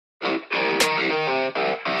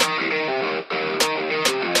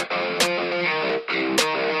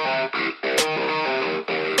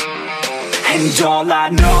And all I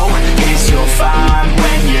know is you're fine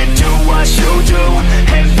when you do what you do.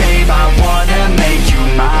 And babe, I wanna make you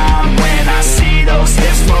mine. When I see those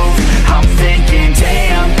hips move, I'm thinking,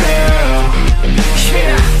 damn girl,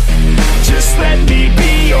 yeah, just let me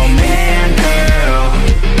be your man, girl.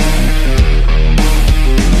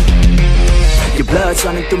 Your blood's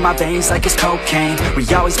running through my veins like it's cocaine. We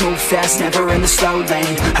always move fast, never in the slow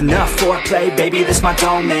lane. Enough foreplay, baby, this my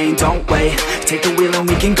domain. Don't wait, take the wheel and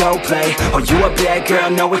we can go play. Oh, you a bad girl,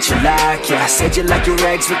 know what you like, yeah. Said you like your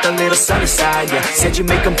eggs with a little sunny side, yeah. Said you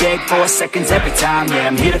make them beg for seconds every time, yeah.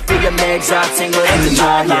 I'm here to feel your legs out, tingle in the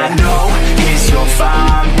night, yeah. All I know is you're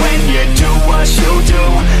fine when you do what you do.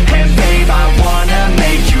 And babe, I wanna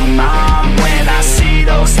make you mine. When I see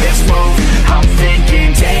those hips move, I'm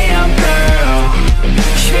thinking, damn girl,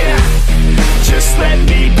 yeah, just let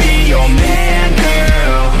me be your man,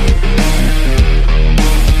 girl.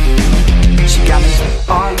 She got me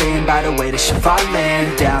all in by the way that she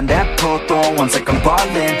fallin' down that pole, throwing ones like I'm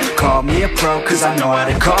ballin'. Call me a pro, cause I know how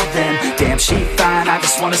to call them. Damn, she fine, I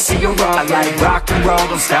just wanna see her all. I like rock and roll,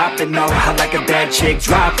 don't stop it, no. I like a bad chick,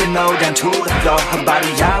 dropping low down to the floor. Her body,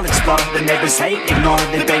 I'll explore. The neighbors hate, ignore.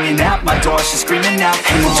 They banging out my door, she's screaming out.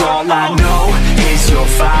 And all I know is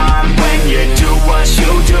you're fine when you do what you